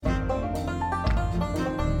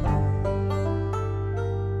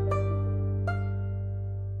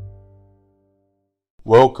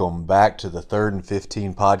Welcome back to the Third and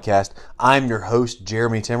 15 podcast. I'm your host,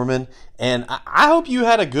 Jeremy Timmerman, and I hope you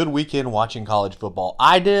had a good weekend watching college football.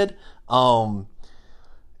 I did. I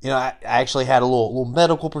actually had a little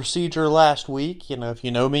medical procedure last week. If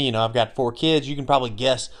you know me, I've got 4 kids. You can probably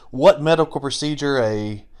guess what medical procedure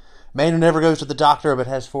a man who never goes to the doctor but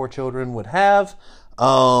has 4 children would have.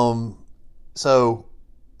 So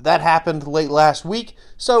that happened late last week.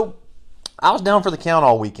 So I was down for the count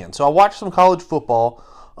all weekend. So I watched some college football.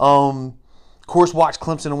 Of course, watched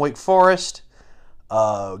Clemson and Wake Forest.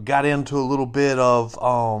 Got into a little bit of...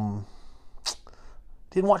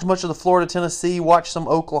 didn't watch much of the Florida-Tennessee. Watched some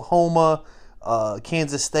Oklahoma,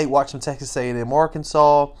 Kansas State. Watched some Texas A&M,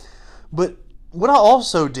 Arkansas. But what I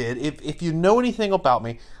also did, if you know anything about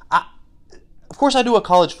me, of course I do a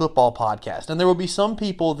college football podcast. And there will be some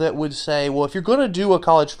people that would say, well, if you're going to do a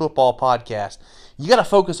college football podcast, you got to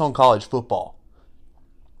focus on college football.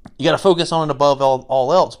 You got to focus on it above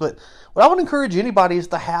all else. But what I would encourage anybody is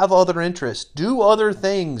to have other interests. Do other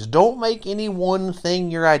things. Don't make any one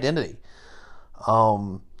thing your identity.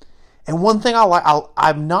 And one thing I like,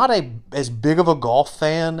 I'm not as big of a golf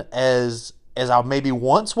fan as I maybe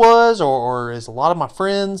once was or as a lot of my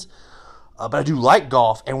friends. But I do like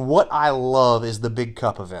golf. And what I love is the big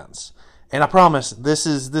cup events. And I promise this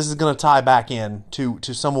is going to tie back in to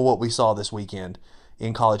some of what we saw this weekend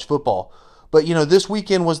in college football. But, this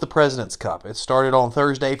weekend was the President's Cup. It started on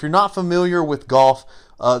Thursday. If you're not familiar with golf,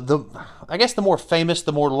 I guess the more famous,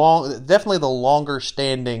 definitely the longer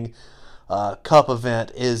standing cup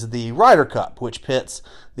event is the Ryder Cup, which pits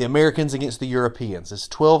the Americans against the Europeans. It's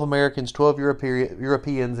 12 Americans, 12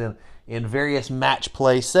 Europeans in various match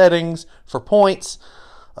play settings for points.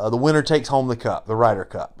 The winner takes home the cup, the Ryder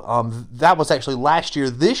Cup. That was actually last year.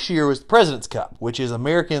 This year was the President's Cup, which is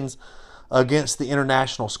Americans against the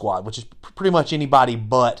international squad, which is pretty much anybody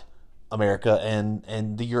but America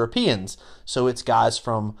and the Europeans. So it's guys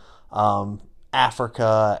from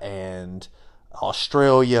Africa and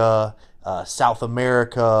Australia, South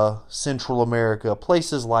America, Central America,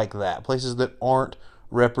 places like that, places that aren't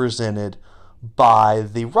represented by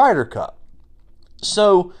the Ryder Cup.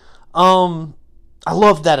 So I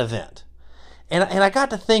loved that event. And I got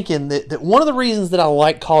to thinking that one of the reasons that I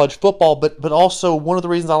like college football, but also one of the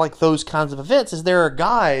reasons I like those kinds of events is there are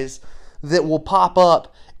guys that will pop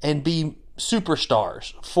up and be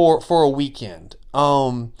superstars for a weekend.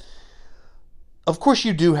 Of course,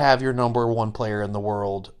 you do have your number one player in the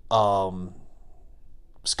world,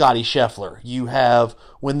 Scottie Scheffler. You have,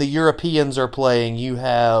 when the Europeans are playing, you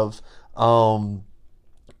have guys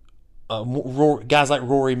like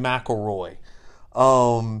Rory McIlroy.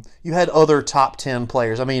 You had other top 10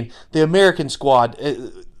 players. I mean, the American squad,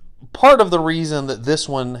 part of the reason that this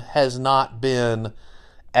one has not been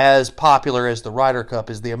as popular as the Ryder Cup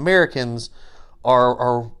is the Americans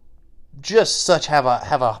are just have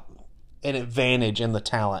an advantage in the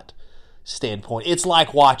talent standpoint. It's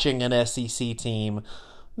like watching an SEC team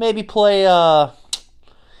maybe play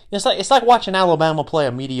it's like watching Alabama play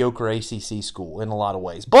a mediocre ACC school in a lot of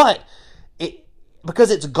ways. But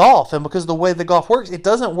because it's golf and because of the way the golf works, it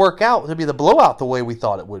doesn't work out to be the blowout the way we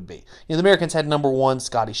thought it would be. The Americans had number 1,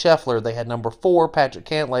 Scottie Scheffler. They had number 4, Patrick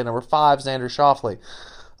Cantlay. Number 5, Xander Schauffele.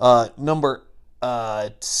 Number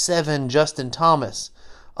 7, Justin Thomas.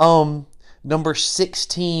 Number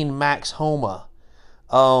 16, Max Homa.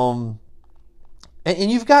 And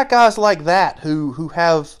you've got guys like that who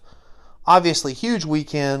have obviously huge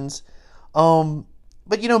weekends.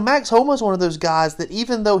 But, Max Homa is one of those guys that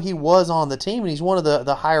even though he was on the team and he's one of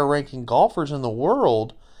the higher-ranking golfers in the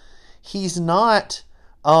world, he's not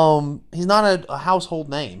a household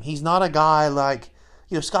name. He's not a guy like,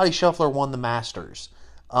 Scottie Scheffler won the Masters.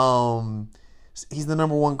 He's the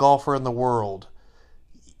number 1 golfer in the world.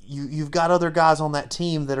 You've got other guys on that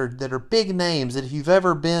team that are big names that if you've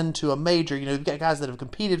ever been to a major, you've got guys that have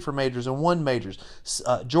competed for majors and won majors.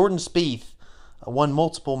 Jordan Spieth won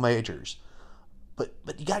multiple majors.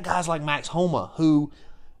 But you got guys like Max Homa, who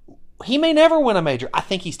he may never win a major. I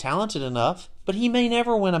think he's talented enough, but he may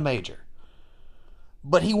never win a major.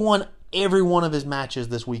 But he won every one of his matches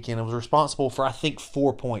this weekend and was responsible for, I think,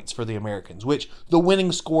 4 points for the Americans, which the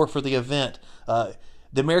winning score for the event, the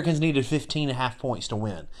Americans needed 15.5 points to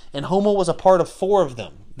win. And Homa was a part of 4 of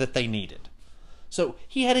them that they needed. So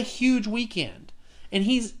he had a huge weekend. And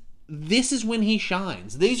this is when he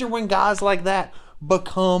shines. These are when guys like that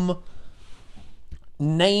become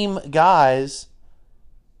name guys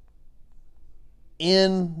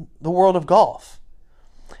in the world of golf.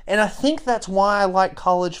 And I think that's why I like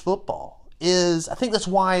college football. I think that's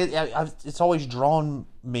why it's always drawn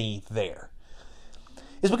me there.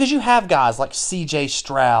 Is because you have guys like C.J.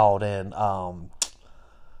 Stroud and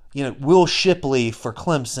Will Shipley for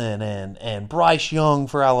Clemson and Bryce Young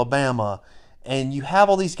for Alabama. And you have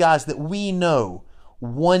all these guys that we know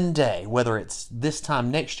one day, whether it's this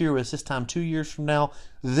time next year or it's this time 2 years from now,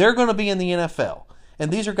 they're going to be in the NFL.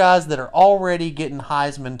 And these are guys that are already getting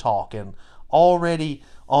Heisman talk and already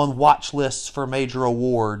on watch lists for major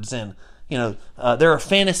awards. And, there are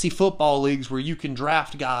fantasy football leagues where you can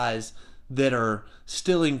draft guys that are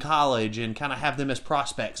still in college and kind of have them as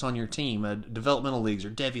prospects on your team, developmental leagues or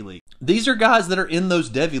Devy leagues. These are guys that are in those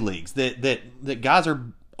Devy leagues that guys are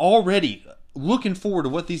already looking forward to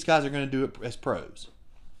what these guys are going to do as pros.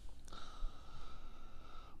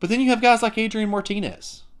 But then you have guys like Adrian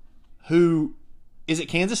Martinez, who is at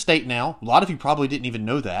Kansas State now. A lot of you probably didn't even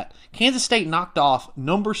know that. Kansas State knocked off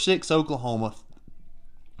number 6 Oklahoma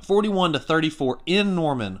 41-34 in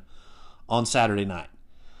Norman on Saturday night.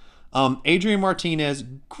 Adrian Martinez,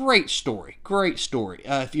 great story.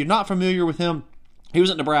 If you're not familiar with him, he was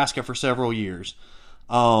at Nebraska for several years.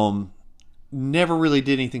 Never really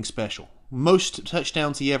did anything special. Most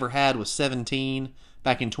touchdowns he ever had was 17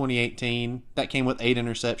 back in 2018. That came with 8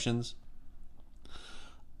 interceptions.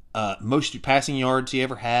 Most passing yards he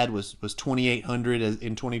ever had was 2,800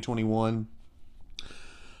 in 2021.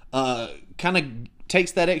 Kind of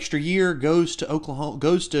takes that extra year, goes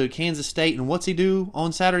to Kansas State, and what's he do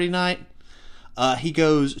on Saturday night? He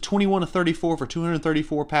goes 21-34 for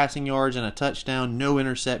 234 passing yards and a touchdown, no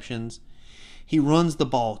interceptions. He runs the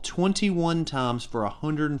ball 21 times for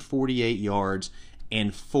 148 yards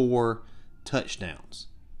and 4 touchdowns.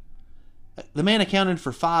 The man accounted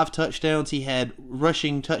for 5 touchdowns. He had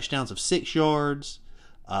rushing touchdowns of 6 yards,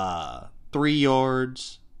 3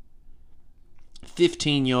 yards,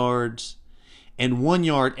 15 yards, and 1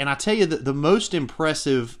 yard. And I tell you that the most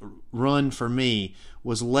impressive run for me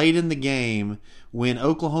was late in the game when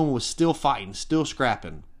Oklahoma was still fighting, still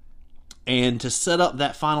scrapping. And to set up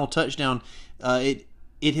that final touchdown, it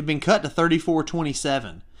had been cut to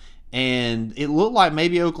 34-27. And it looked like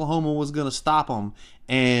maybe Oklahoma was going to stop them.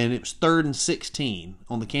 And it was 3rd and 16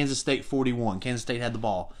 on the Kansas State 41. Kansas State had the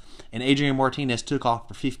ball. And Adrian Martinez took off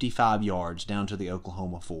for 55 yards down to the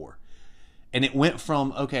Oklahoma 4. And it went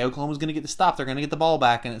from, okay, Oklahoma's going to get the stop. They're going to get the ball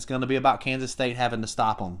back. And it's going to be about Kansas State having to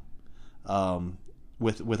stop them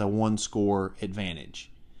with a 1-score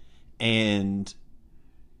advantage. And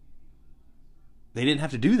they didn't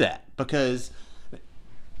have to do that because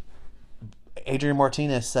Adrian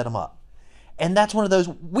Martinez set them up. And that's one of those,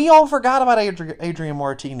 we all forgot about Adrian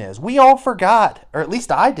Martinez. We all forgot, or at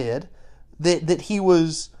least I did, that he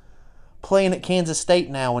was playing at Kansas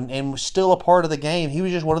State now and was still a part of the game. He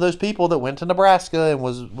was just one of those people that went to Nebraska and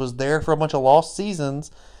was there for a bunch of lost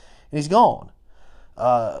seasons, and he's gone.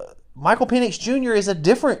 Michael Penix Jr. is a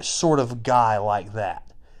different sort of guy like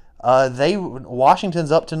that.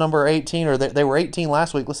 Washington's up to number 18, or they were 18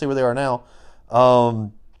 last week. Let's see where they are now.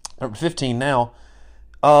 15 now.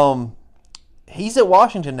 He's at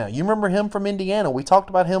Washington now. You remember him from Indiana. We talked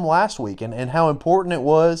about him last week and how important it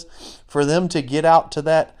was for them to get out to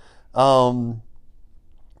that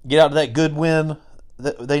good win.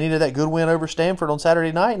 They needed that good win over Stanford on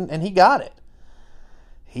Saturday night, and he got it.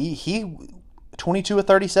 He 22 of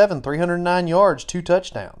 37, 309 yards, 2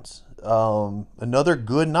 touchdowns. Another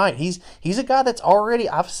good night. He's a guy that's already,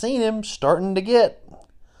 I've seen him starting to get a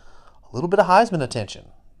little bit of Heisman attention.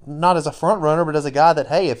 Not as a front runner, but as a guy that,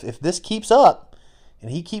 hey, if this keeps up and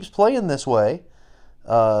he keeps playing this way,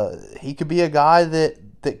 he could be a guy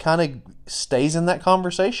that kind of stays in that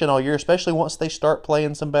conversation all year, especially once they start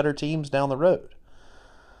playing some better teams down the road.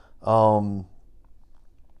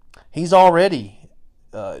 He's already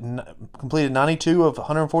completed 92 of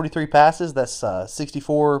 143 passes. That's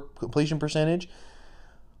 64 completion percentage.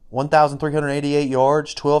 1,388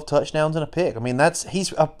 yards, 12 touchdowns, and a pick. I mean,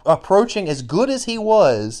 he's approaching as good as he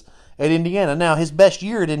was at Indiana. Now, his best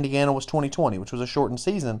year at Indiana was 2020, which was a shortened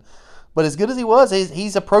season. But as good as he was,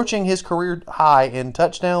 he's approaching his career high in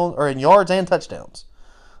touchdowns or in yards and touchdowns.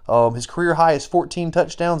 His career high is 14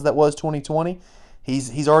 touchdowns. That was 2020.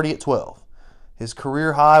 He's already at 12. His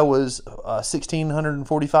career high was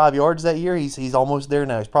 1,645 yards that year. He's almost there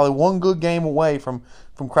now. He's probably one good game away from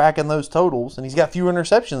cracking those totals, and he's got fewer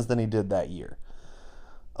interceptions than he did that year.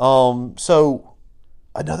 So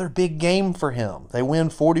another big game for him. They win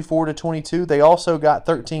 44-22. They also got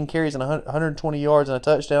 13 carries and 120 yards and a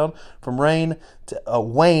touchdown from Wayne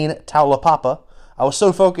Taulapapa. I was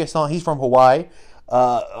so focused on, he's from Hawaii.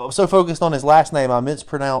 I was so focused on his last name, I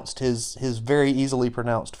mispronounced his very easily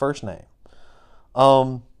pronounced first name.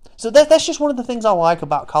 So that's just one of the things I like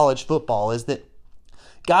about college football is that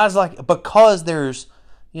guys because there's,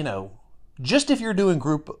 just if you're doing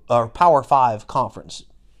group or Power 5 conference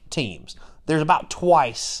teams, there's about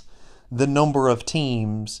twice the number of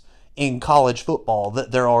teams in college football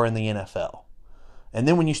that there are in the NFL. And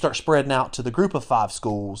then when you start spreading out to the group of 5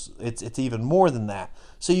 schools, it's even more than that.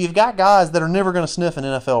 So you've got guys that are never going to sniff an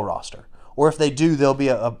NFL roster. Or if they do, they'll be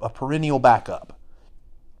a perennial backup.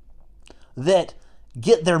 That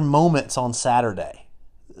get their moments on Saturday.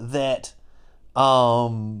 That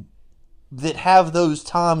have those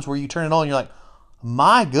times where you turn it on and you're like,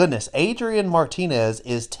 my goodness, Adrian Martinez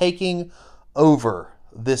is taking over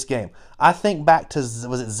this game. I think back to,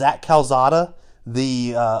 was it Zach Calzada,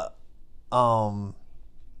 the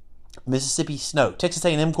Texas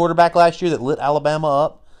A&M quarterback last year that lit Alabama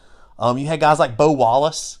up. You had guys like Bo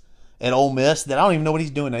Wallace at Ole Miss that I don't even know what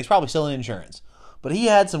he's doing now. He's probably selling insurance. But he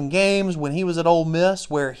had some games when he was at Ole Miss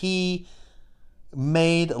where he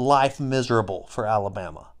made life miserable for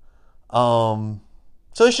Alabama. So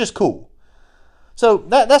it's just cool. So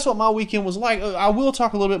that's what my weekend was like. I will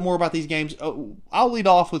talk a little bit more about these games. I'll lead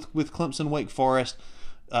off with Clemson Wake Forest.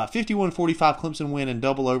 51-45 Clemson win in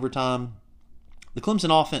double overtime. The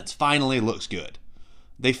Clemson offense finally looks good.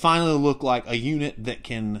 They finally look like a unit that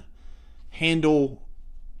can handle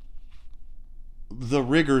the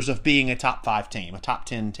rigors of being a top 5 team, a top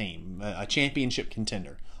 10 team, a championship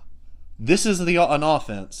contender. This is an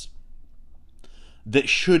offense that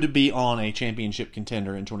should be on a championship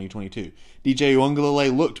contender in 2022. DJ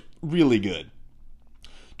Uiagalelei looked really good.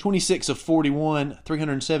 26 of 41,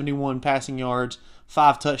 371 passing yards,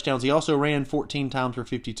 5 touchdowns. He also ran 14 times for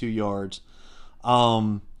 52 yards.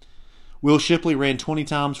 Will Shipley ran 20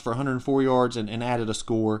 times for 104 yards and added a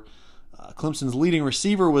score. Clemson's leading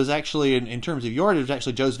receiver was actually, in terms of yardage,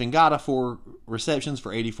 actually Joseph Ngata, 4 receptions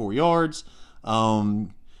for 84 yards.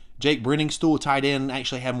 Jake Brenningstool, tight end,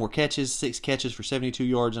 actually had more catches, 6 catches for 72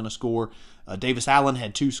 yards and a score. Davis Allen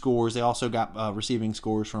had 2 scores. They also got receiving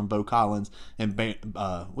scores from Bo Collins and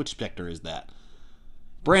which Spector is that?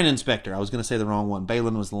 Brandon Spector. I was going to say the wrong one.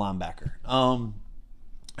 Balin was the linebacker.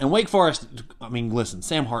 And Wake Forest, I mean, listen,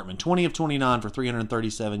 Sam Hartman, 20 of 29 for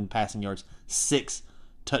 337 passing yards, 6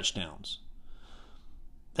 touchdowns.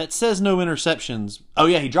 That says no interceptions. Oh,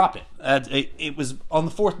 yeah, he dropped it. It was on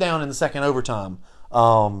the 4th down in the second overtime.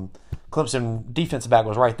 Clemson defensive back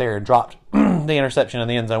was right there and dropped the interception in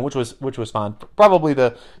the end zone, which was fine. Probably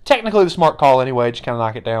technically the smart call anyway, just kind of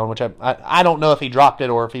knock it down, which I don't know if he dropped it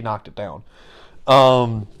or if he knocked it down.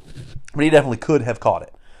 But he definitely could have caught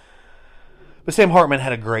it. But Sam Hartman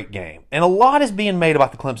had a great game. And a lot is being made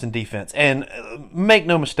about the Clemson defense. And make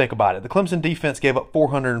no mistake about it, the Clemson defense gave up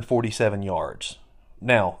 447 yards.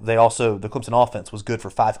 Now, the Clemson offense was good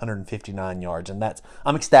for 559 yards, and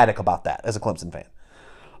I'm ecstatic about that as a Clemson fan.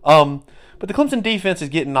 But the Clemson defense is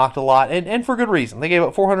getting knocked a lot, and for good reason. They gave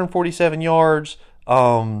up 447 yards.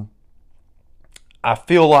 I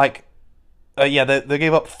feel like, they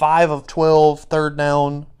gave up 5 of 12 third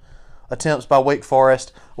down attempts by Wake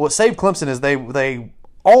Forest. What saved Clemson is they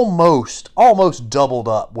almost doubled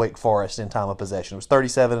up Wake Forest in time of possession. It was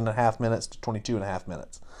 37.5 minutes to 22.5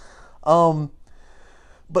 minutes.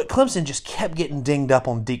 But Clemson just kept getting dinged up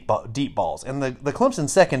on deep balls, and the Clemson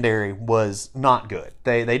secondary was not good.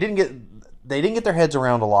 They didn't get their heads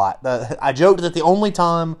around a lot. I joked that the only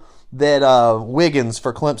time that Wiggins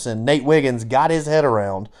for Clemson, Nate Wiggins, got his head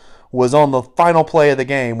around was on the final play of the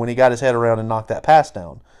game when he got his head around and knocked that pass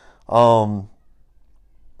down. And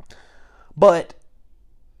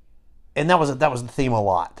that was the theme a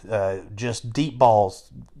lot. Just deep balls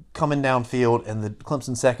coming downfield, and the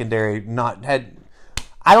Clemson secondary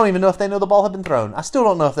I don't even know if they know the ball had been thrown. I still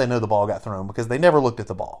don't know if they know the ball got thrown because they never looked at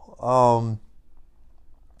the ball.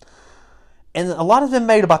 And a lot has been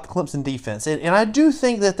made about the Clemson defense, and I do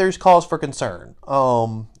think that there's cause for concern.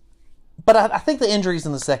 But I think the injuries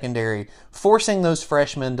in the secondary, forcing those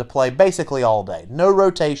freshmen to play basically all day, no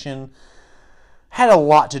rotation, had a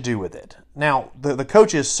lot to do with it. Now, the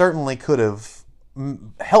coaches certainly could have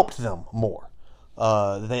helped them more.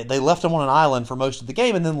 They left them on an island for most of the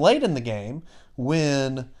game, and then late in the game,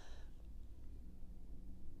 when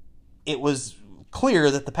it was clear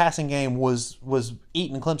that the passing game was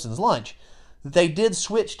eating Clemson's lunch, they did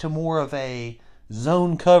switch to more of a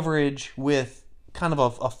zone coverage with kind of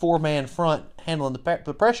a 4-man front handling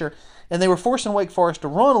the pressure, and they were forcing Wake Forest to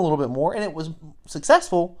run a little bit more, and it was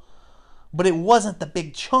successful, but it wasn't the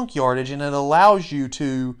big chunk yardage, and it allows you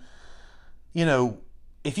to,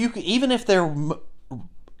 even if they're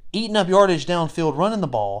eating up yardage downfield running the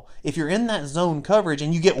ball, if you're in that zone coverage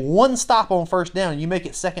and you get one stop on first down and you make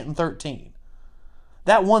it 2nd and 13,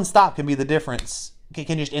 that one stop can be the difference,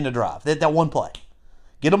 can just end a drive, that one play.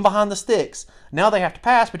 Get them behind the sticks. Now they have to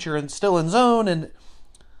pass, but you're still in zone,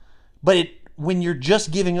 but when you're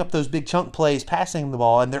just giving up those big chunk plays passing the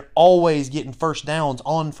ball, and they're always getting first downs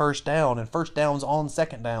on first down and first downs on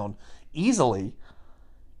second down easily,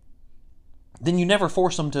 then you never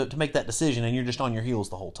force them to make that decision, and you're just on your heels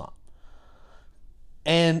the whole time.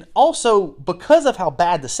 And also, because of how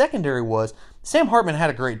bad the secondary was, Sam Hartman had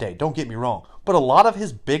a great day, don't get me wrong. But a lot of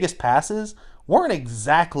his biggest passes weren't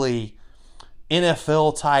exactly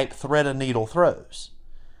NFL-type thread-a-needle throws.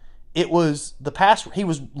 It was the pass, he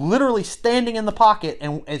was literally standing in the pocket,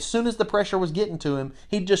 and as soon as the pressure was getting to him,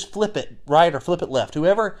 he'd just flip it right or flip it left.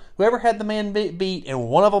 Whoever had the man beat, and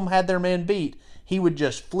one of them had their man beat, he would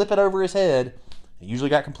just flip it over his head. It usually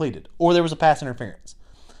got completed. Or there was a pass interference.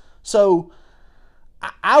 So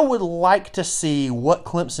I would like to see what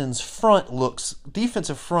Clemson's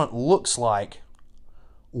defensive front looks like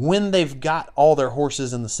when they've got all their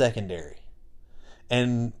horses in the secondary,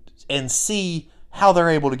 and see how they're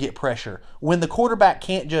able to get pressure when the quarterback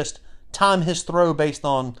can't just time his throw based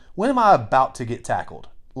on when am I about to get tackled,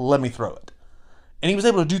 let me throw it. And he was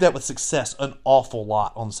able to do that with success an awful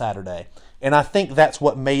lot on Saturday, and I think that's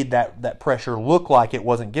what made that pressure look like it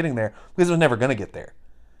wasn't getting there, because it was never going to get there.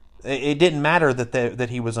 It didn't matter that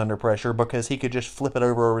he was under pressure, because he could just flip it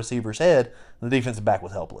over a receiver's head and the defensive back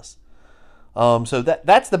was helpless. So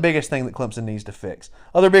that's the biggest thing that Clemson needs to fix.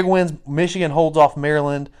 Other big wins: Michigan holds off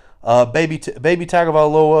Maryland. Baby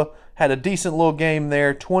Tagovailoa had a decent little game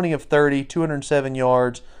there, 20 of 30, 207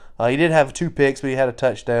 yards. He did have 2 picks, but he had a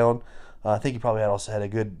touchdown. I think he probably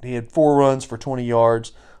he had 4 runs for 20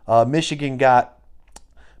 yards. Michigan got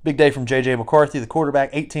big day from J.J. McCarthy, the quarterback,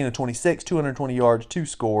 18 of 26, 220 yards, 2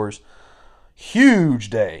 scores. Huge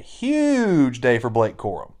day for Blake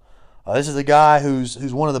Corum. This is a guy who's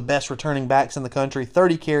one of the best returning backs in the country.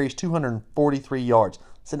 30 carries, 243 yards.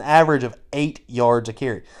 It's an average of 8 yards a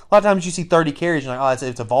carry. A lot of times you see 30 carries, and you're like, oh,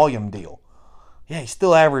 it's a volume deal. Yeah, he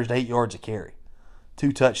still averaged 8 yards a carry.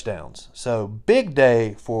 2 touchdowns. So, big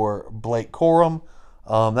day for Blake Corum.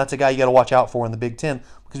 That's a guy you got to watch out for in the Big Ten,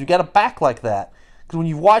 because you got a back like that. Because when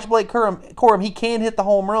you watch Blake Corum, he can hit the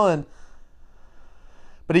home run,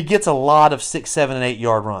 but he gets a lot of 6, 7, and 8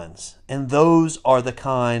 yard runs, and those are the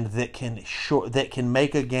kind that can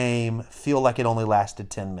make a game feel like it only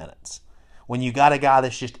lasted 10 minutes. When you got a guy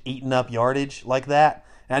that's just eating up yardage like that,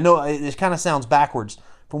 and I know it kind of sounds backwards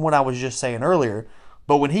from what I was just saying earlier,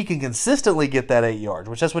 but when he can consistently get that 8 yards,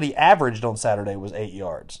 which that's what he averaged on Saturday, was 8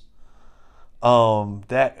 yards.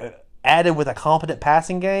 That added with a competent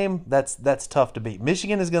passing game, that's tough to beat.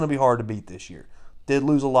 Michigan is going to be hard to beat this year. Did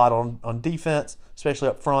lose a lot on defense, especially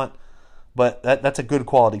up front, but that's a good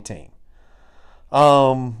quality team.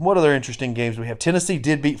 What other interesting games we have? Tennessee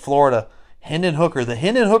did beat Florida. Hendon Hooker. The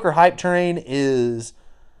Hendon Hooker hype train has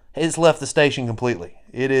left the station completely.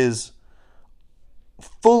 It is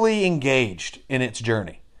fully engaged in its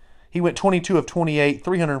journey. He went 22 of 28,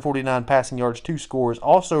 349 passing yards, 2 scores.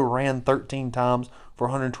 Also ran 13 times for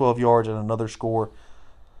 112 yards and another score.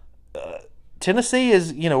 Tennessee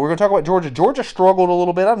is, we're going to talk about Georgia. Georgia struggled a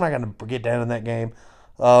little bit. I'm not going to get down in that game.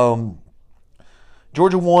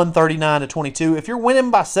 Georgia won 39 to 22. If you're winning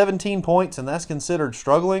by 17 points and that's considered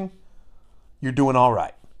struggling, you're doing all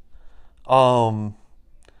right.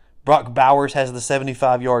 Brock Bowers has the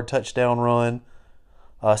 75-yard touchdown run.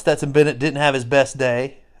 Stetson Bennett didn't have his best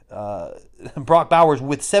day. Brock Bowers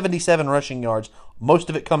with 77 rushing yards, most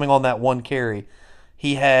of it coming on that one carry.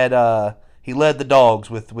 He led the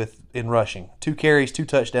Dogs in rushing. 2 carries, 2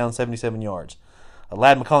 touchdowns, 77 yards.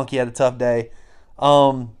 Ladd McConkey had a tough day.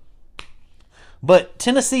 But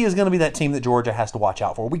Tennessee is going to be that team that Georgia has to watch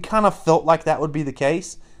out for. We kind of felt like that would be the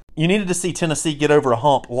case. You needed to see Tennessee get over a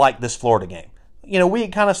hump like this Florida game. We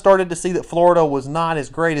had kind of started to see that Florida was not as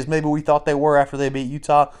great as maybe we thought they were after they beat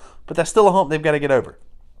Utah, but that's still a hump they've got to get over.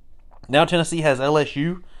 Now Tennessee has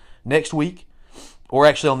LSU next week, or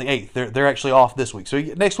actually on the 8th. They're actually off this week. So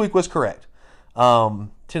next week was correct.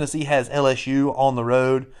 Tennessee has LSU on the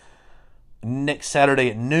road next Saturday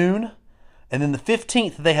at noon. And then the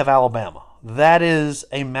 15th, they have Alabama. That is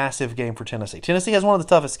a massive game for Tennessee. Tennessee has one of the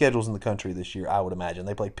toughest schedules in the country this year, I would imagine.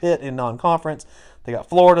 They play Pitt in non-conference. They got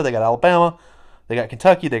Florida. They got Alabama. They got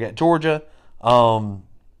Kentucky. They got Georgia. But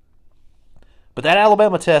that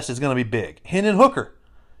Alabama test is going to be big. Hendon Hooker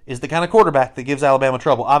is the kind of quarterback that gives Alabama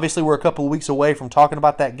trouble. Obviously, we're a couple of weeks away from talking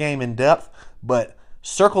about that game in depth, but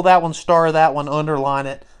circle that one, star that one, underline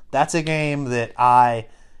it. That's a game that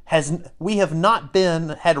we have not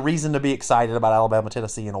had reason to be excited about Alabama,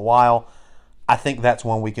 Tennessee in a while. I think that's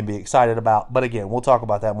one we can be excited about. But again, we'll talk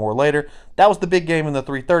about that more later. That was the big game in the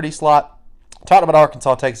 3:30 slot. Talked about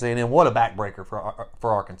Arkansas, Texas A&M. What a backbreaker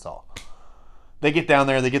for Arkansas. They get down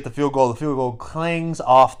there, they get the field goal. The field goal clangs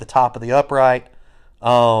off the top of the upright.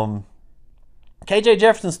 KJ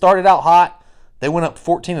Jefferson started out hot. They went up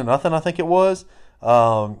 14-0, I think it was.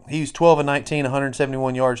 He was 12 and 19,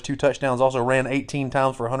 171 yards, 2 touchdowns. Also ran 18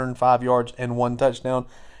 times for 105 yards and 1 touchdown.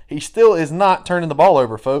 He still is not turning the ball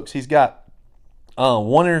over, folks. He's got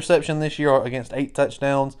 1 interception this year against 8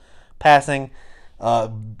 touchdowns passing.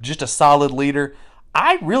 Just a solid leader.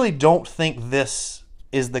 I really don't think this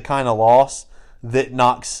is the kind of loss that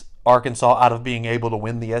knocks Arkansas out of being able to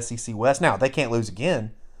win the SEC West. Now, they can't lose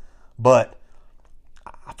again, but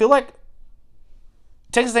I feel like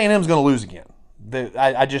Texas A&M is going to lose again.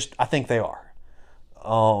 I think they are.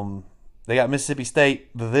 They got Mississippi State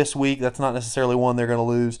this week. That's not necessarily one they're going to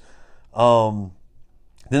lose. Then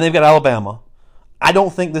they've got Alabama. I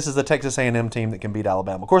don't think this is a Texas A&M team that can beat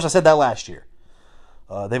Alabama. Of course, I said that last year.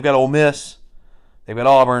 They've got Ole Miss. They've got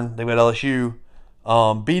Auburn. They've got LSU.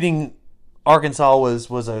 Beating Arkansas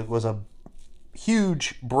was a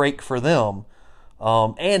huge break for them.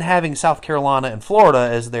 And having South Carolina and Florida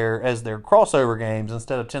as their crossover games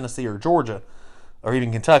instead of Tennessee or Georgia or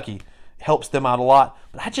even Kentucky helps them out a lot.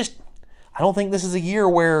 But I don't think this is a year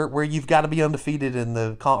where you've got to be undefeated in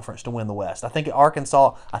the conference to win the West. I think at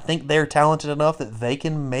Arkansas, they're talented enough that they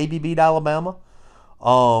can maybe beat Alabama.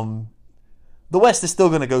 The West is still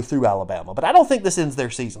going to go through Alabama, but I don't think this ends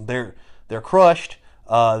their season. They're crushed.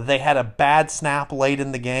 They had a bad snap late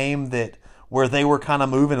in the game where they were kind of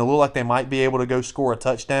moving. It looked like they might be able to go score a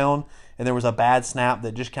touchdown, and there was a bad snap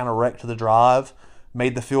that just kind of wrecked the drive,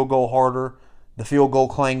 made the field goal harder. The field goal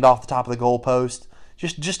clanged off the top of the goalpost.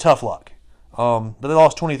 Just tough luck. But they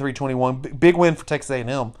lost 23-21. Big win for Texas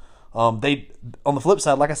A&M. They, on the flip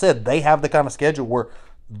side, like I said, they have the kind of schedule where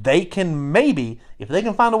they can maybe, if they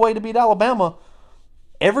can find a way to beat Alabama,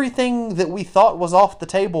 everything that we thought was off the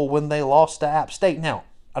table when they lost to App State. Now,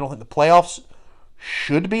 I don't think the playoffs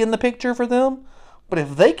should be in the picture for them, but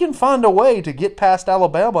if they can find a way to get past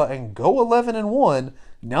Alabama and go 11-1,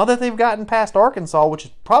 now that they've gotten past Arkansas, which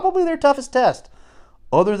is probably their toughest test,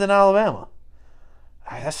 other than Alabama,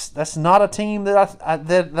 that's not a team that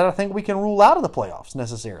I think we can rule out of the playoffs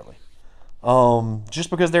necessarily. Just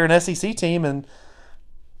because they're an SEC team, and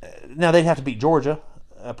now they'd have to beat Georgia,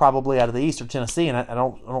 probably out of the East, or Tennessee, and I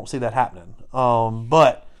don't see that happening.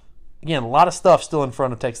 But again, a lot of stuff still in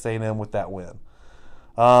front of Texas A&M with that win.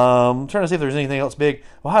 I'm trying to see if there's anything else big.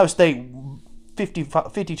 Ohio State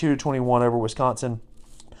 52-21 over Wisconsin.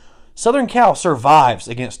 Southern Cal survives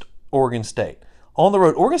against Oregon State on the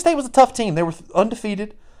road. Oregon State was a tough team. They were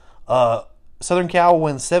undefeated. Southern Cal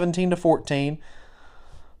wins 17-14.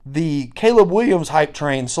 The Caleb Williams hype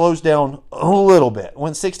train slows down a little bit.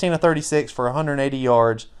 Went 16-36 for 180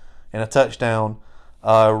 yards and a touchdown.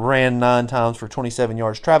 Ran 9 times for 27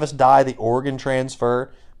 yards. Travis Dye, the Oregon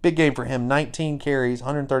transfer, big game for him. 19 carries,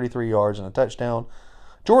 133 yards and a touchdown.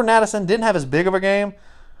 Jordan Addison didn't have as big of a game.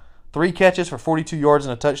 3 catches for 42 yards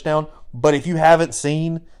and a touchdown. But if you haven't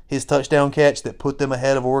seen his touchdown catch that put them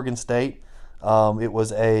ahead of Oregon State, it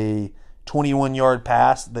was a 21-yard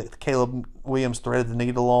pass that Caleb Williams threaded the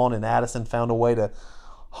needle on, and Addison found a way to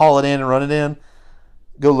haul it in and run it in.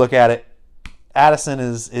 Go look at it. Addison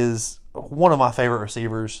is one of my favorite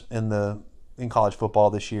receivers in college football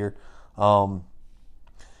this year.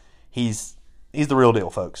 He's the real deal,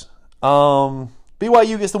 folks.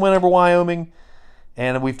 BYU gets the win over Wyoming,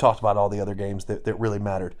 and we've talked about all the other games that really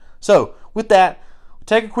mattered. So with that, we'll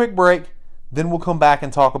take a quick break, then we'll come back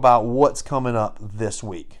and talk about what's coming up this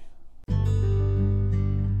week.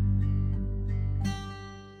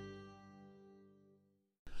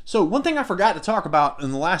 So one thing I forgot to talk about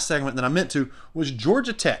in the last segment that I meant to was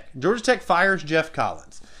Georgia Tech. Georgia Tech fires Jeff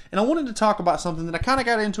Collins. And I wanted to talk about something that I kind of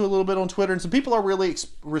got into a little bit on Twitter, and some people I really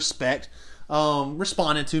responded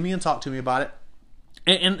to me and talked to me about it.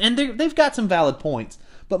 And they've got some valid points,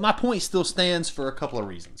 but my point still stands for a couple of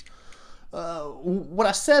reasons. What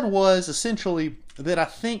I said was essentially that I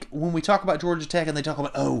think when we talk about Georgia Tech and they talk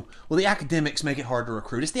about, the academics make it hard to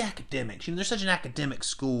recruit. It's the academics. They're such an academic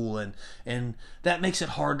school, and that makes it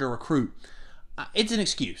hard to recruit. It's an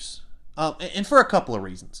excuse, and for a couple of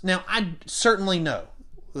reasons. Now, I certainly know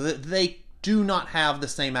that they do not have the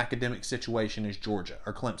same academic situation as Georgia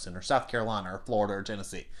or Clemson or South Carolina or Florida or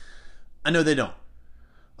Tennessee. I know they don't.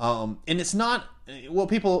 And it's not what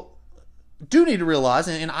people do need to realize,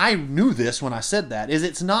 and I knew this when I said that, is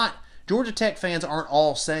it's not, Georgia Tech fans aren't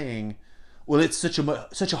all saying, well, it's such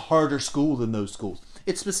a harder school than those schools.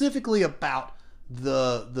 It's specifically about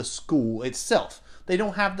the school itself. They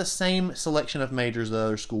don't have the same selection of majors that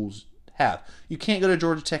other schools have. You can't go to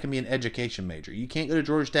Georgia Tech and be an education major. You can't go to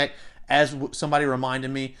Georgia Tech, as somebody reminded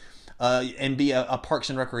me, and be a Parks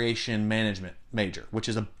and Recreation Management major, which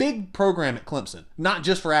is a big program at Clemson. Not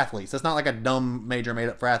just for athletes. That's not like a dumb major made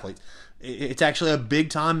up for athletes. It's actually a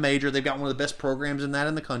big-time major. They've got one of the best programs in that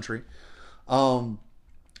in the country. And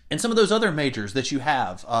some of those other majors that you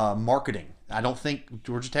have, marketing. I don't think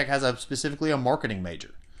Georgia Tech has specifically a marketing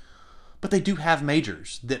major. But they do have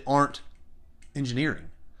majors that aren't engineering.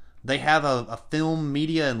 They have a film,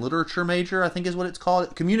 media, and literature major, I think is what it's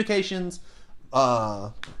called. Communications,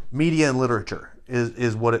 media, and literature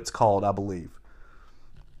is what it's called, I believe.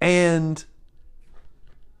 And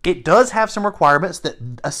it does have some requirements that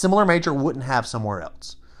a similar major wouldn't have somewhere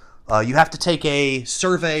else. You have to take a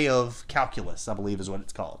survey of calculus, I believe is what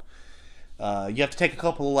it's called. You have to take a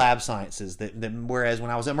couple of lab sciences, whereas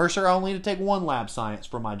when I was at Mercer, I only had to take one lab science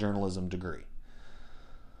for my journalism degree.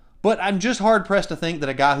 But I'm just hard-pressed to think that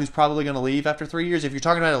a guy who's probably going to leave after 3 years, if you're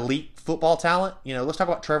talking about elite football talent, let's talk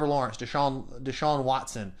about Trevor Lawrence, Deshaun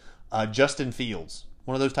Watson, Justin Fields,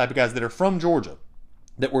 one of those type of guys that are from Georgia,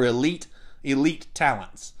 that were elite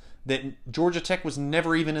talents, that Georgia Tech was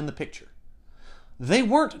never even in the picture. They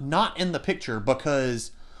weren't not in the picture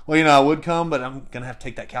because, I would come, but I'm going to have to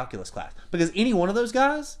take that calculus class. Because any one of those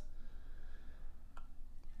guys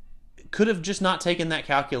could have just not taken that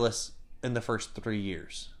calculus in the first 3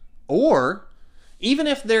 years. Or, even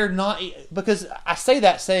if they're not, because I say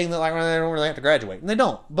that saying that they don't really have to graduate, and they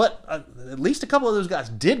don't. But at least a couple of those guys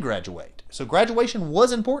did graduate. So graduation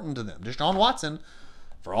was important to them. Deshaun Watson,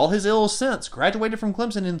 for all his ill sense, graduated from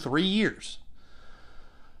Clemson in 3 years.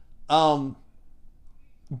 But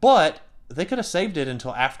they could have saved it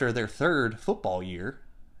until after their third football year,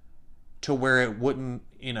 to where it wouldn't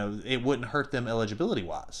hurt them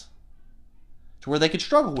eligibility-wise, to where they could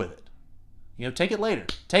struggle with it. Take it later.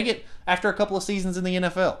 Take it after a couple of seasons in the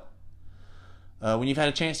NFL, when you've had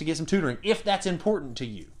a chance to get some tutoring, if that's important to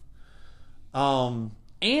you.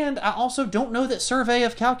 And I also don't know that survey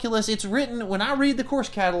of calculus, it's written, when I read the course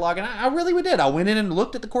catalog, and I really did. I went in and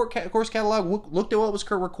looked at the course catalog, looked at what was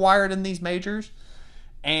required in these majors,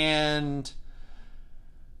 and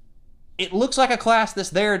it looks like a class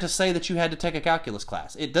that's there to say that you had to take a calculus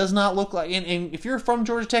class. It does not look like, and if you're from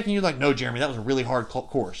Georgia Tech and you're like, no, Jeremy, that was a really hard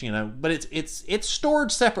course, but it's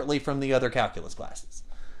stored separately from the other calculus classes.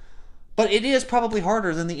 But it is probably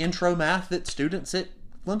harder than the intro math that students at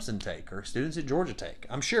Clemson take or students at Georgia take,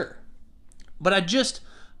 I'm sure. But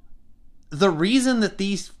the reason that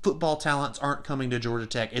these football talents aren't coming to Georgia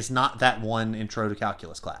Tech is not that one intro to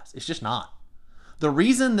calculus class. It's just not. The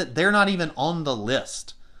reason that they're not even on the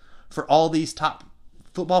list for all these top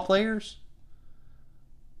football players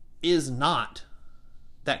is not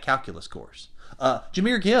that calculus course.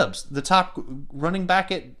 Jahmyr Gibbs, the top running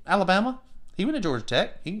back at Alabama, he went to Georgia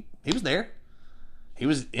Tech. He was there. He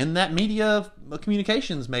was in that media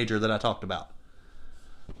communications major that I talked about.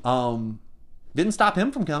 Didn't stop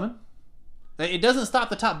him from coming. It doesn't stop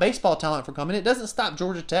the top baseball talent from coming. It doesn't stop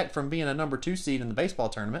Georgia Tech from being a number 2 seed in the baseball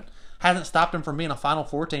tournament. Hasn't stopped them from being a Final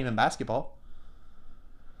Four team in basketball.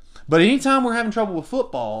 But anytime we're having trouble with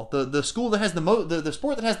football, the school that has the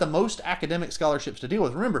sport that has the most academic scholarships to deal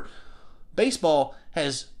with. Remember, baseball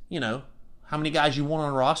has, how many guys you want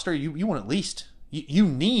on a roster? You want at least, you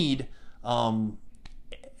need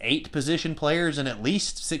 8 position players and at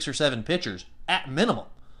least 6 or 7 pitchers at minimum.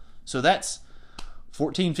 So that's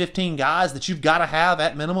 14, 15 guys that you've got to have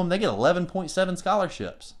at minimum. They get 11.7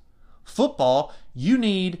 scholarships. Football, you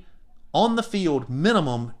need on the field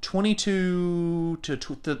minimum 22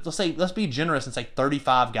 to let's be generous and say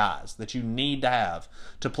 35 guys that you need to have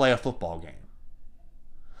to play a football game.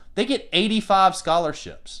 They get 85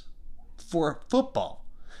 scholarships for football.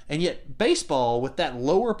 And yet baseball, with that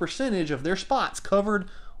lower percentage of their spots covered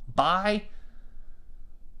by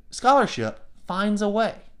scholarship, finds a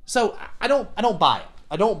way. So I don't buy it.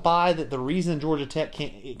 I don't buy that the reason Georgia Tech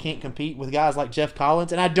can't compete with guys like Jeff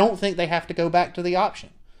Collins, and I don't think they have to go back to the option.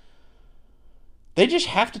 They just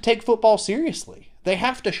have to take football seriously. They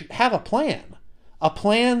have to have a plan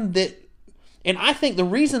that, and I think the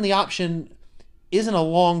reason the option isn't a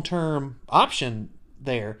long-term option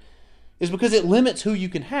there is because it limits who you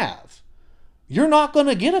can have. You're not going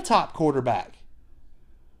to get a top quarterback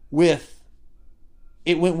with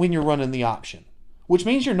it when you're running the option, which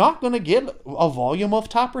means you're not going to get a volume of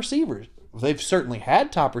top receivers. They've certainly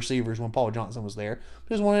had top receivers when Paul Johnson was there,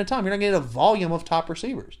 but just one at a time. You're not going to get a volume of top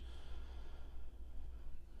receivers.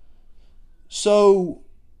 So,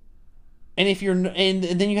 and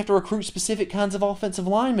then you have to recruit specific kinds of offensive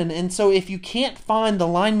linemen. And so if you can't find the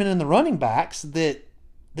linemen and the running backs that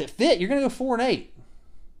fit, you're going to go 4-8.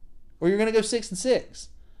 Or you're going to go 6-6.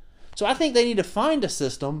 So I think they need to find a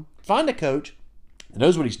system, find a coach that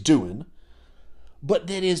knows what he's doing, but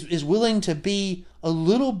that is willing to be a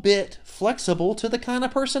little bit flexible to the kind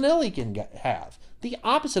of personnel he can have. The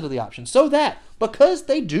opposite of the option. So that, because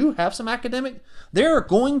they do have some academic, there are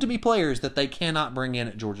going to be players that they cannot bring in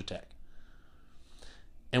at Georgia Tech.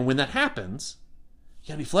 And when that happens, you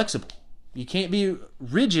got to be flexible. You can't be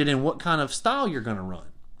rigid in what kind of style you're going to run.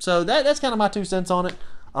 So that's kind of my 2 cents on it.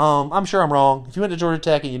 I'm sure I'm wrong. If you went to Georgia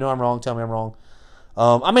Tech and you know I'm wrong, tell me I'm wrong.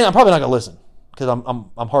 I'm probably not going to listen because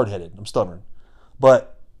I'm hard-headed. I'm stubborn.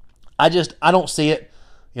 But I don't see it.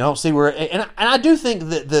 I don't see where, and I do think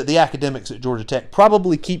that the academics at Georgia Tech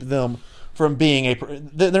probably keep them from being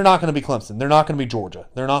they're not going to be Clemson. They're not going to be Georgia.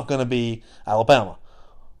 They're not going to be Alabama,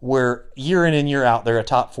 where year in and year out they're a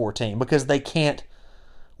top 4 team, because they can't,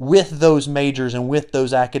 with those majors and with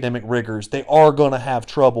those academic rigors, they are going to have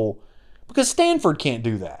trouble, because Stanford can't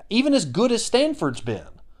do that. Even as good as Stanford's been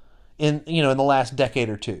in the last decade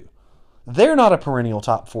or two, they're not a perennial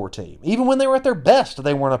top 4 team. Even when they were at their best,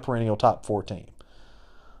 they weren't a perennial top 4 team.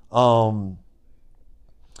 Same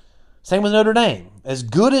with Notre Dame. As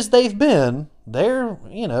good as they've been, they're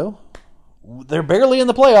barely in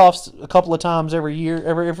the playoffs a couple of times every year.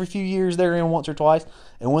 Every few years they're in once or twice,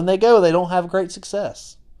 and when they go, they don't have great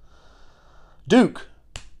success. Duke,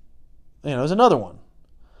 is another one.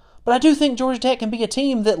 But I do think Georgia Tech can be a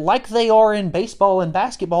team that, like they are in baseball and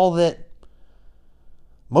basketball, that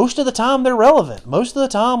most of the time they're relevant. Most of the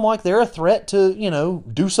time, like, they're a threat to,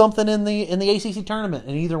 do something in the ACC tournament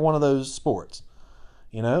in either one of those sports.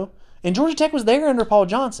 And Georgia Tech was there under Paul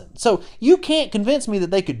Johnson. So you can't convince me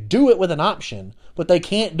that they could do it with an option, but they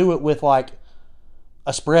can't do it with, like,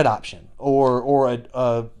 a spread option or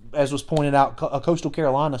a as was pointed out, a Coastal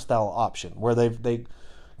Carolina style option where they're a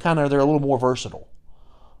little more versatile.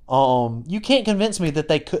 You can't convince me that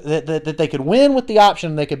they could win with the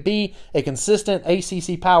option. They could be a consistent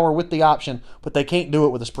ACC power with the option, but they can't do it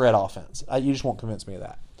with a spread offense. You just won't convince me of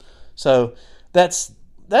that. So that's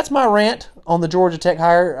my rant on the Georgia Tech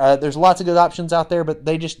hire. There's lots of good options out there, but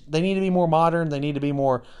they need to be more modern. They need to be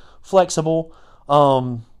more flexible,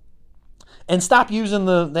 and stop using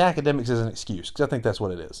the academics as an excuse, because I think that's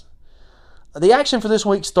what it is. The action for this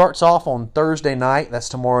week starts off on Thursday night. That's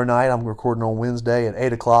tomorrow night. I'm recording on Wednesday at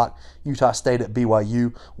 8 o'clock. Utah State at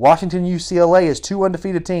BYU. Washington, UCLA is 2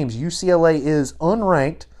 undefeated teams. UCLA is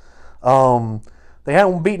unranked. They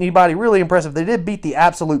haven't beaten anybody really impressive. They did beat the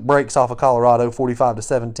absolute brakes off of Colorado,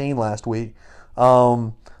 45-17 last week.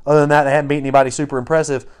 Other than that, they hadn't beaten anybody super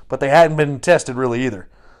impressive, but they hadn't been tested really either.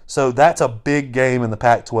 So that's a big game in the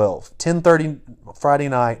Pac-12. 10:30 Friday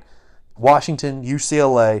night, Washington,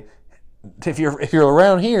 UCLA. If you're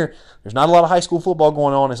around here, there's not a lot of high school football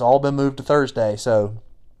going on. It's all been moved to Thursday, so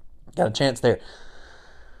got a chance there.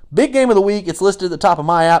 Big game of the week. It's listed at the top of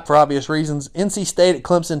my app for obvious reasons. NC State at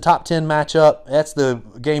Clemson, top 10 matchup. That's the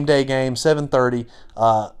game day game, 7:30.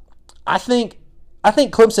 I think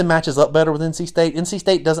Clemson matches up better with NC State. NC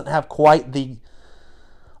State doesn't have quite the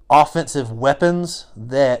offensive weapons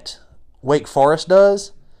that Wake Forest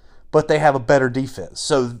does, but they have a better defense.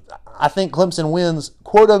 So I think Clemson wins,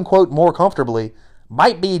 quote-unquote, more comfortably.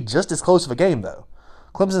 Might be just as close of a game, though.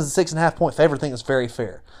 Clemson's a 6.5-point favorite. I think it's very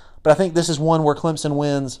fair. But I think this is one where Clemson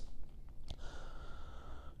wins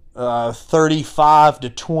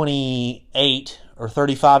 35-28 or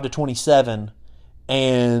 35-27,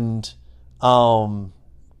 and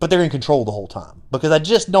but they're in control the whole time. Because I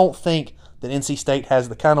just don't think that NC State has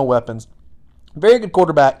the kind of weapons. Very good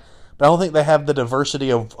quarterback, but I don't think they have the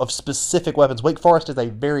diversity of specific weapons. Wake Forest is a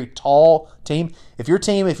very tall team. If you're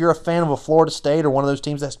a fan of a Florida State or one of those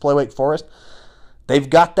teams that has to play Wake Forest, they've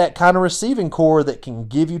got that kind of receiving core that can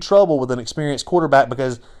give you trouble with an experienced quarterback,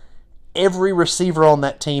 because every receiver on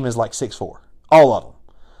that team is like 6'4", all of them.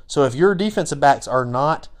 So if your defensive backs are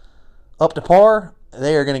not up to par,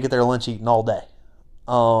 they are going to get their lunch eaten all day.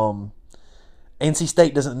 NC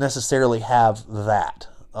State doesn't necessarily have that.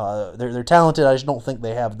 They're talented. I just don't think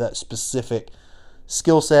they have that specific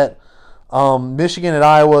skill set. Michigan at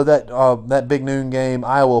Iowa, that big noon game,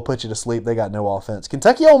 Iowa will put you to sleep. They got no offense.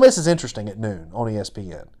 Kentucky Ole Miss is interesting at noon on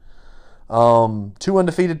ESPN. 2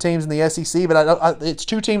 undefeated teams in the SEC, but it's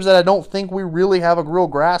 2 teams that I don't think we really have a real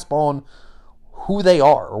grasp on who they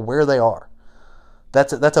are or where they are.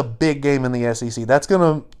 That's a big game in the SEC. That's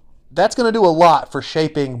gonna do a lot for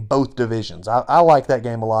shaping both divisions. I like that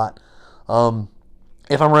game a lot.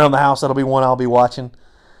 If I'm around the house, that'll be one I'll be watching.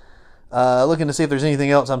 Looking to see if there's anything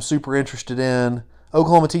else I'm super interested in.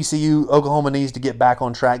 Oklahoma TCU. Oklahoma needs to get back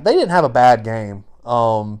on track. They didn't have a bad game.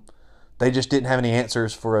 They just didn't have any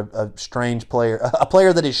answers for a strange player, a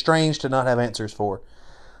player that is strange to not have answers for.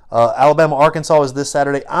 Alabama Arkansas is this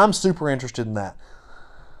Saturday. I'm super interested in that.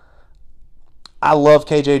 I love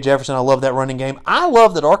KJ Jefferson. I love that running game. I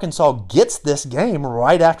love that Arkansas gets this game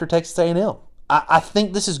right after Texas A&M. I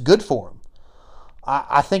think this is good for them.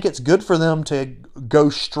 I think it's good for them to go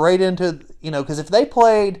straight into, because if they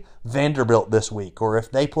played Vanderbilt this week, or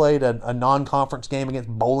if they played a non-conference game against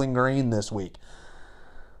Bowling Green this week,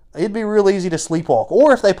 it'd be real easy to sleepwalk.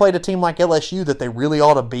 Or if they played a team like LSU that they really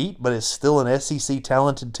ought to beat, but is still an SEC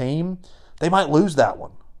talented team, they might lose that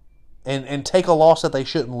one and take a loss that they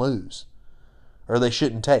shouldn't lose or they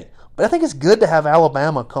shouldn't take. But I think it's good to have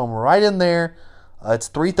Alabama come right in there. It's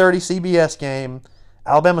 3:30 CBS game.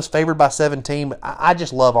 Alabama's favored by 17, but I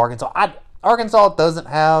just love Arkansas. Arkansas doesn't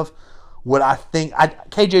have what I think.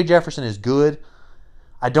 KJ Jefferson is good.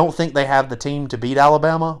 I don't think they have the team to beat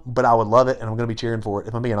Alabama, but I would love it, and I'm going to be cheering for it,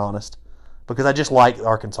 if I'm being honest, because I just like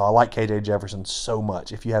Arkansas. I like KJ Jefferson so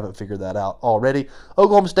much, if you haven't figured that out already.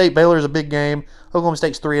 Oklahoma State, Baylor is a big game. Oklahoma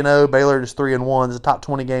State's 3-0. Baylor is 3-1. It's a top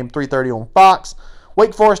 20 game, 3:30 on Fox.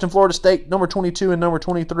 Wake Forest and Florida State, number 22 and number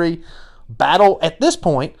 23, battle at this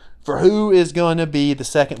point for who is going to be the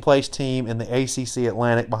second-place team in the ACC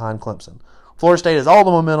Atlantic behind Clemson. Florida State has all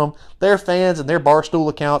the momentum. Their fans and their Barstool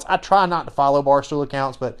accounts. I try not to follow Barstool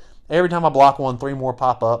accounts, but every time I block one, 3 more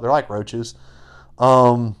pop up. They're like roaches.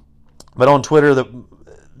 But on Twitter,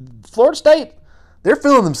 Florida State, they're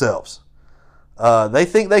feeling themselves. They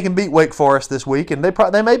think they can beat Wake Forest this week, and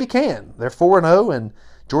they maybe can. They're 4-0, and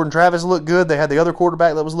Jordan Travis looked good. They had the other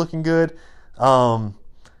quarterback that was looking good.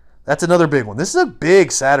 That's another big one. This is a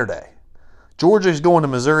big Saturday. Georgia's going to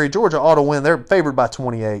Missouri. Georgia ought to win. They're favored by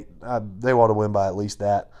 28. They ought to win by at least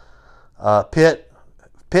that.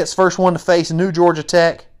 Pitt's first one to face new Georgia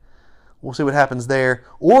Tech. We'll see what happens there.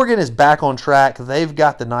 Oregon is back on track. They've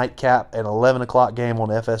got the nightcap at 11 o'clock game on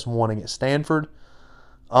FS1 against Stanford.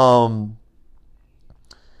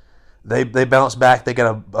 They bounced back. They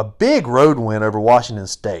got a big road win over Washington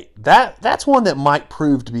State. That's one that might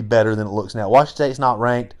prove to be better than it looks now. Washington State's not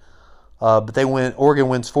ranked. But they win. Oregon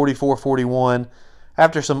wins 44-41.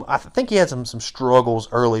 After I think he had some struggles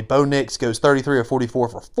early. Bo Nix goes 33 of 44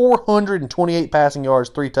 for 428 passing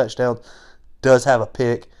yards, 3 touchdowns. Does have a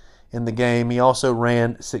pick in the game. He also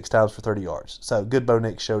ran 6 times for 30 yards. So good Bo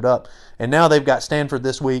Nix showed up. And now they've got Stanford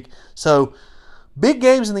this week. So big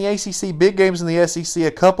games in the ACC, big games in the SEC,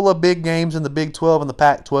 a couple of big games in the Big 12 and the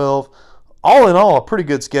Pac-12. All in all, a pretty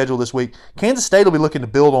good schedule this week. Kansas State will be looking to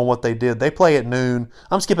build on what they did. They play at noon.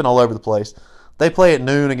 I'm skipping all over the place. They play at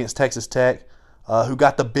noon against Texas Tech, who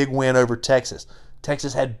got the big win over Texas.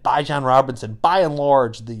 Texas had Bijan Robinson, by and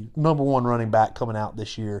large, the number 1 running back coming out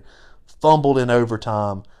this year, fumbled in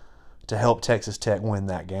overtime to help Texas Tech win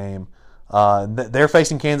that game. They're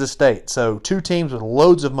facing Kansas State. So 2 teams with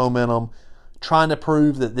loads of momentum trying to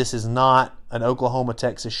prove that this is not an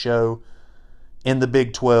Oklahoma-Texas show in the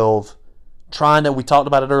Big 12. We talked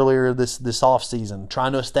about it earlier this offseason,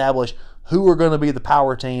 trying to establish who are going to be the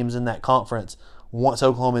power teams in that conference once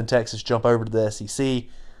Oklahoma and Texas jump over to the SEC.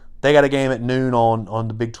 They got a game at noon on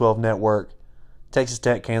the Big 12 network. Texas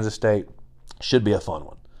Tech, Kansas State. Should be a fun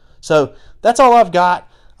one. So that's all I've got.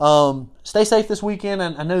 Stay safe this weekend.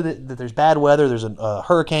 I know that there's bad weather. There's a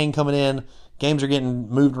hurricane coming in. Games are getting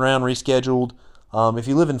moved around, rescheduled. If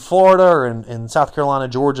you live in Florida or in South Carolina,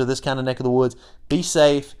 Georgia, this kind of neck of the woods, be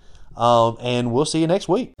safe. And we'll see you next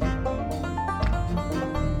week.